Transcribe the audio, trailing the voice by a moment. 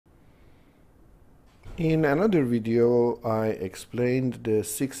In another video, I explained the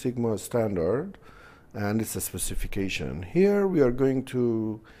Six Sigma standard and its specification. Here we are going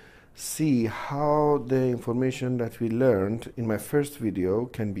to see how the information that we learned in my first video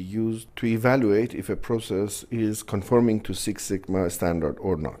can be used to evaluate if a process is conforming to Six Sigma standard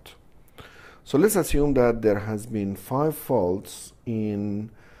or not. So let's assume that there has been 5 faults in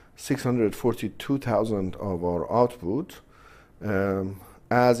 642,000 of our output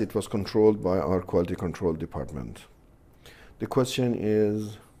as it was controlled by our quality control department. The question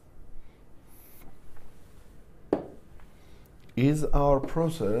is our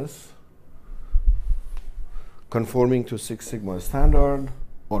process conforming to Six Sigma standard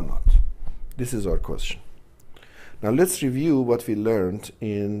or not? This is our question. Now let's review what we learned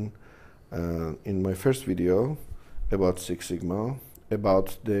in my first video about Six Sigma,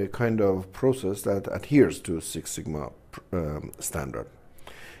 about the kind of process that adheres to Six Sigma standard.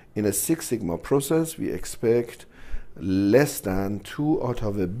 In a Six Sigma process, we expect less than 2 out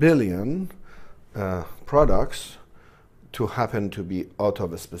of a billion products to happen to be out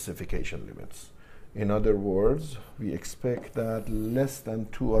of the specification limits. In other words, we expect that less than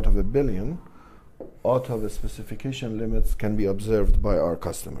 2 out of a billion out of the specification limits can be observed by our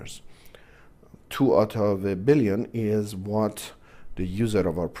customers. 2 out of a billion is what the user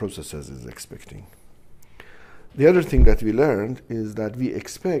of our processes is expecting. The other thing that we learned is that we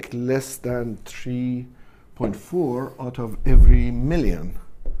expect less than 3.4 out of every million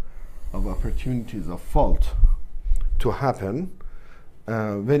of opportunities of fault to happen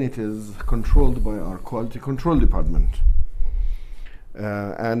when it is controlled by our quality control department.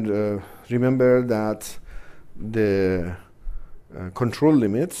 Remember that the control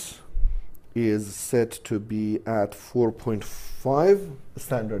limits is set to be at 4.5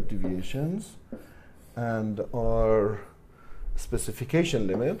 standard deviations, and our specification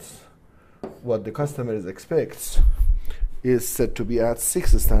limits, what the customer expects, is set to be at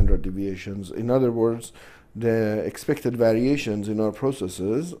 6 standard deviations. In other words, the expected variations in our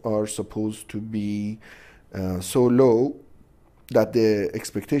processes are supposed to be so low that the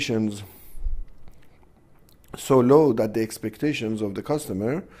expectations of the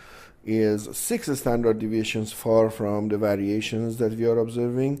customer is 6 standard deviations far from the variations that we are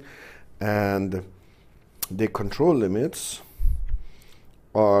observing, and the control limits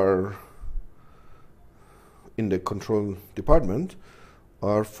are in the control department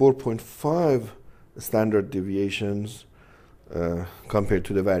are 4.5 standard deviations compared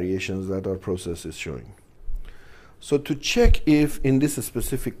to the variations that our process is showing. So to check if in this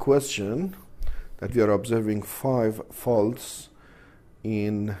specific question that we are observing 5 faults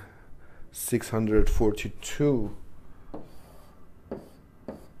in 642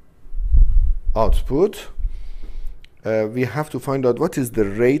 output, we have to find out what is the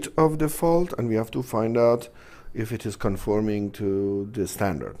rate of the fault, and we have to find out if it is conforming to the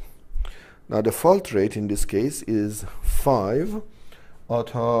standard. Now the fault rate in this case is 5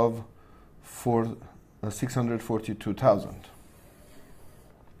 out of 642,000.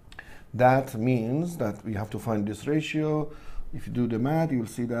 That means that we have to find this ratio. If you do the math, you'll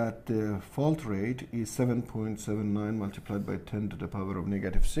see that the fault rate is 7.79 multiplied by 10 to the power of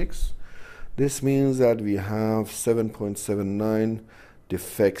 -6. This means that we have 7.79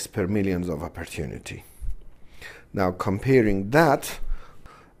 defects per millions of opportunity. Now comparing that,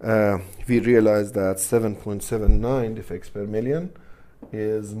 we realize that 7.79 defects per million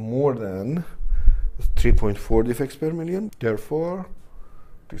is more than 3.4 defects per million. Therefore,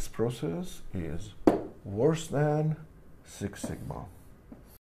 this process is worse than Six Sigma.